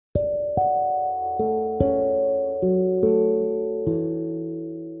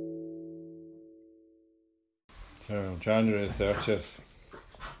January 30th,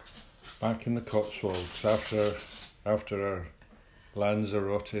 back in the Cotswolds after our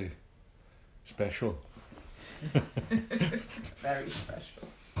Lanzarote special. Very special.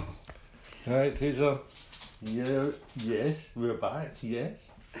 Right, Hazel. Yeah, yes, we're back, yes.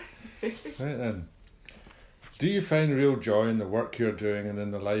 Right then. Do you find real joy in the work you're doing and in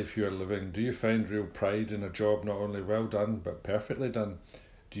the life you're living? Do you find real pride in a job not only well done, but perfectly done?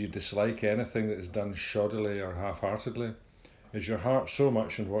 Do you dislike anything that is done shoddily or half-heartedly? Is your heart so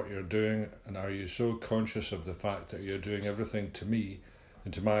much in what you're doing, and are you so conscious of the fact that you're doing everything to me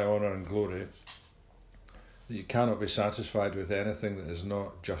and to my honour and glory that you cannot be satisfied with anything that is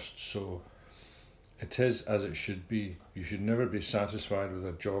not just so? It is as it should be. You should never be satisfied with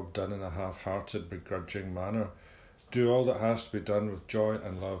a job done in a half-hearted, begrudging manner. Do all that has to be done with joy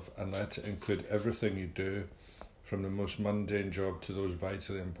and love, and let it include everything you do, from the most mundane job to those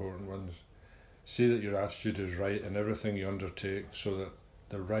vitally important ones. See that your attitude is right in everything you undertake, so that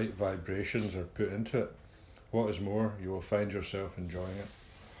the right vibrations are put into it. What is more, you will find yourself enjoying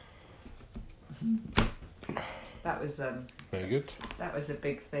it. That was Very good. That was a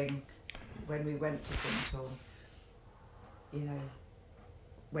big thing when we went to Fintorn. You know,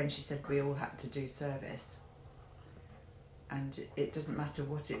 when she said we all had to do service, and it doesn't matter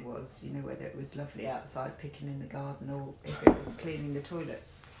what it was, you know, whether it was lovely outside picking in the garden or if it was cleaning the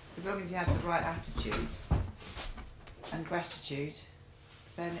toilets, as long as you had the right attitude and gratitude,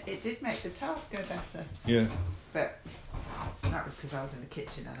 then it did make the task go better. Yeah. But that was because I was in the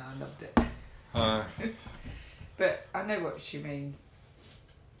kitchen and I loved it. But I know what she means.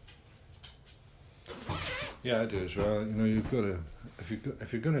 Yeah, I do as well. You know, you've got to,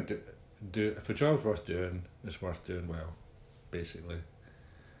 if you're going to do if a job's worth doing, it's worth doing well, basically.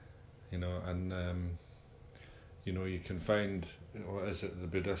 You know, and you know, you can find, what is it the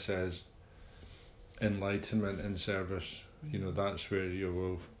Buddha says, enlightenment in service. You know, that's where you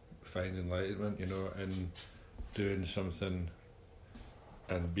will find enlightenment. You know, in doing something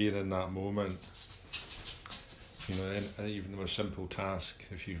and being in that moment. You know, in even the most simple task,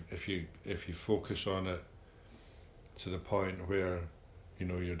 if you focus on it to the point where, you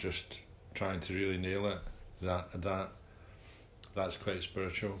know, you're just trying to really nail it, that's quite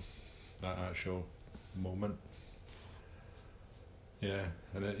spiritual, that actual moment. Yeah,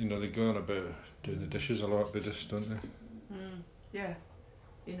 and you know, they go on about doing the dishes a lot, Buddhists, don't they? Yeah,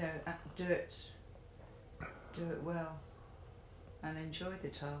 you know, do it well, and enjoy the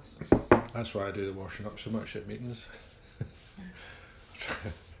task. That's why I do the washing up so much at meetings.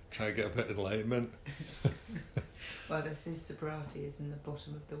 try to get a bit of enlightenment. Well, they say sobriety is in the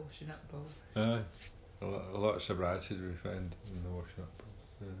bottom of the washing up bowl. A lot of sobriety we find in the washing up bowl.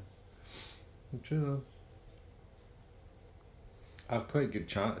 Yeah. True though. I have quite good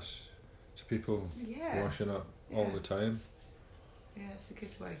chats to people washing up all the time. Yeah, it's a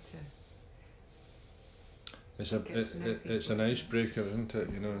good way to. It's an icebreaker, isn't it?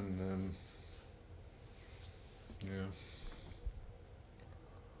 You know, and yeah.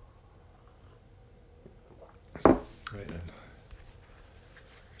 Right then.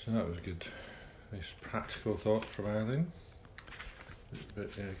 So that was good. Nice practical thought from Eileen.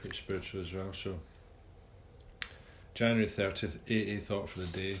 But quite spiritual as well. So January 30th, AA thought for the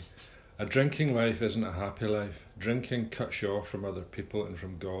day. A drinking life isn't a happy life. Drinking cuts you off from other people and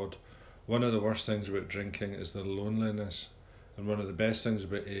from God. One of the worst things about drinking is the loneliness, and one of the best things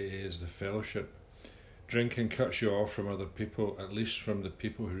about AA is the fellowship. Drinking cuts you off from other people, at least from the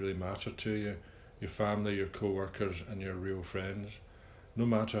people who really matter to you, your family, your co-workers and your real friends. No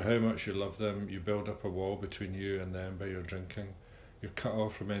matter how much you love them, you build up a wall between you and them by your drinking. You're cut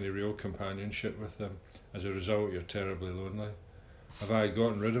off from any real companionship with them. As a result, you're terribly lonely. Have I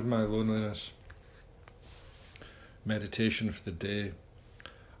gotten rid of my loneliness? Meditation for the day.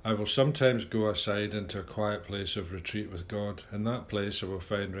 I will sometimes go aside into a quiet place of retreat with God. In that place I will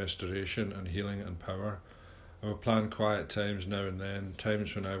find restoration and healing and power. I will plan quiet times now and then,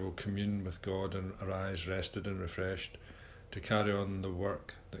 times when I will commune with God and arise rested and refreshed to carry on the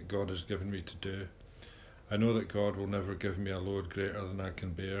work that God has given me to do. I know that God will never give me a load greater than I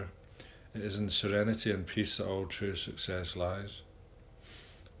can bear. It is in serenity and peace that all true success lies.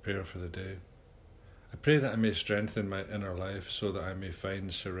 Prayer for the day. I pray that I may strengthen my inner life so that I may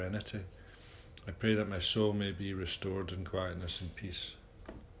find serenity. I pray that my soul may be restored in quietness and peace.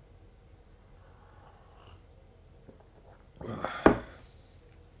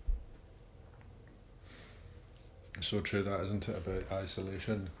 It's so true that, isn't it, about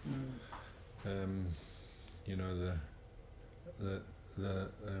isolation? You know,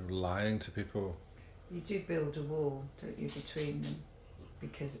 the lying to people. You do build a wall, don't you, between them,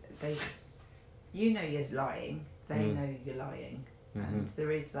 because you know you're lying, they know you're lying, and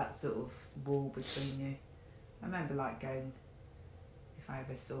there is that sort of wall between you. I remember like going, if I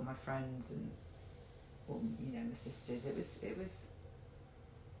ever saw my friends and, or, you know, my sisters,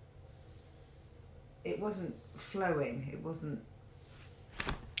 it wasn't flowing. It wasn't.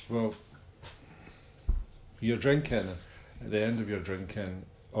 Well, you're drinking. At the end of your drinking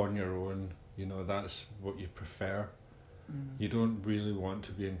on your own, you know, that's what you prefer. You don't really want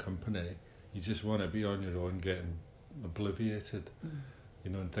to be in company. You just want to be on your own, getting obliviated, you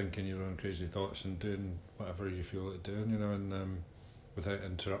know, and thinking your own crazy thoughts and doing whatever you feel like doing, you know, and without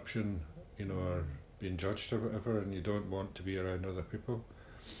interruption, you know, or being judged or whatever, and you don't want to be around other people.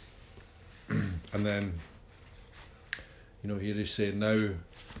 And then, you know, here he's saying now, in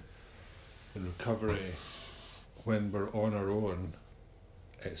recovery, when we're on our own,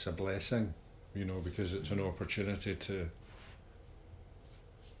 it's a blessing, you know, because it's an opportunity to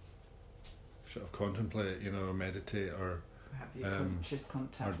sort of contemplate, you know, or meditate, or have your conscious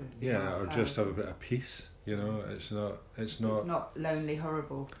contact with or just have a bit of peace, you know. It's not lonely,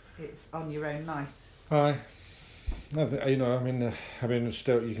 horrible. It's on your own nice. Aye. You know, I mean,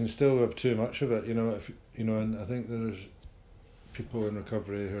 still you can still have too much of it, you know. If you know, and I think there's people in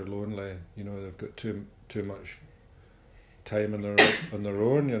recovery who are lonely. You know, they've got too much time on their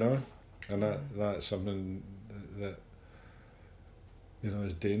own, you know, and that's something that you know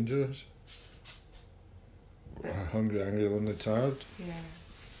is dangerous. Hungry, angry, lonely, tired. Yeah.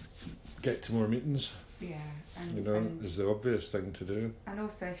 Get to more meetings. Yeah, is the obvious thing to do. And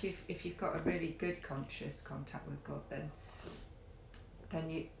also, if you've got a really good conscious contact with God, then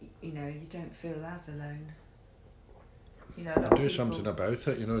you know you don't feel as alone. You know, do something about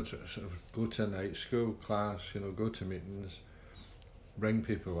it. You know, to sort of go to a night school class. You know, go to meetings, ring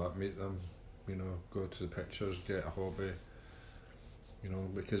people up, meet them. You know, go to the pictures, get a hobby. You know,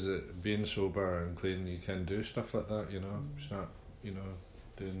 because being sober and clean, you can do stuff like that. You know, start. You know,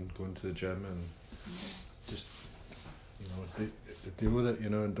 going to the gym and. Just, you know, deal with it, you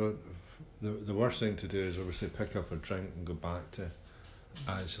know, and don't. The worst thing to do is obviously pick up a drink and go back to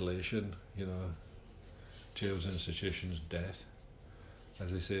isolation, you know, jails, institutions, death,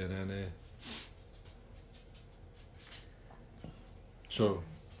 as they say in NA. So,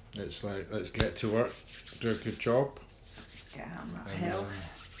 it's like, let's get to work, do a good job. Let's get on that hill.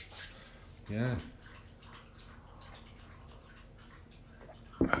 Yeah.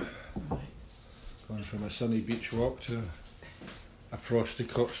 Going from a sunny beach walk to a frosty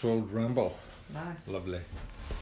Cotswold ramble. Nice. Lovely.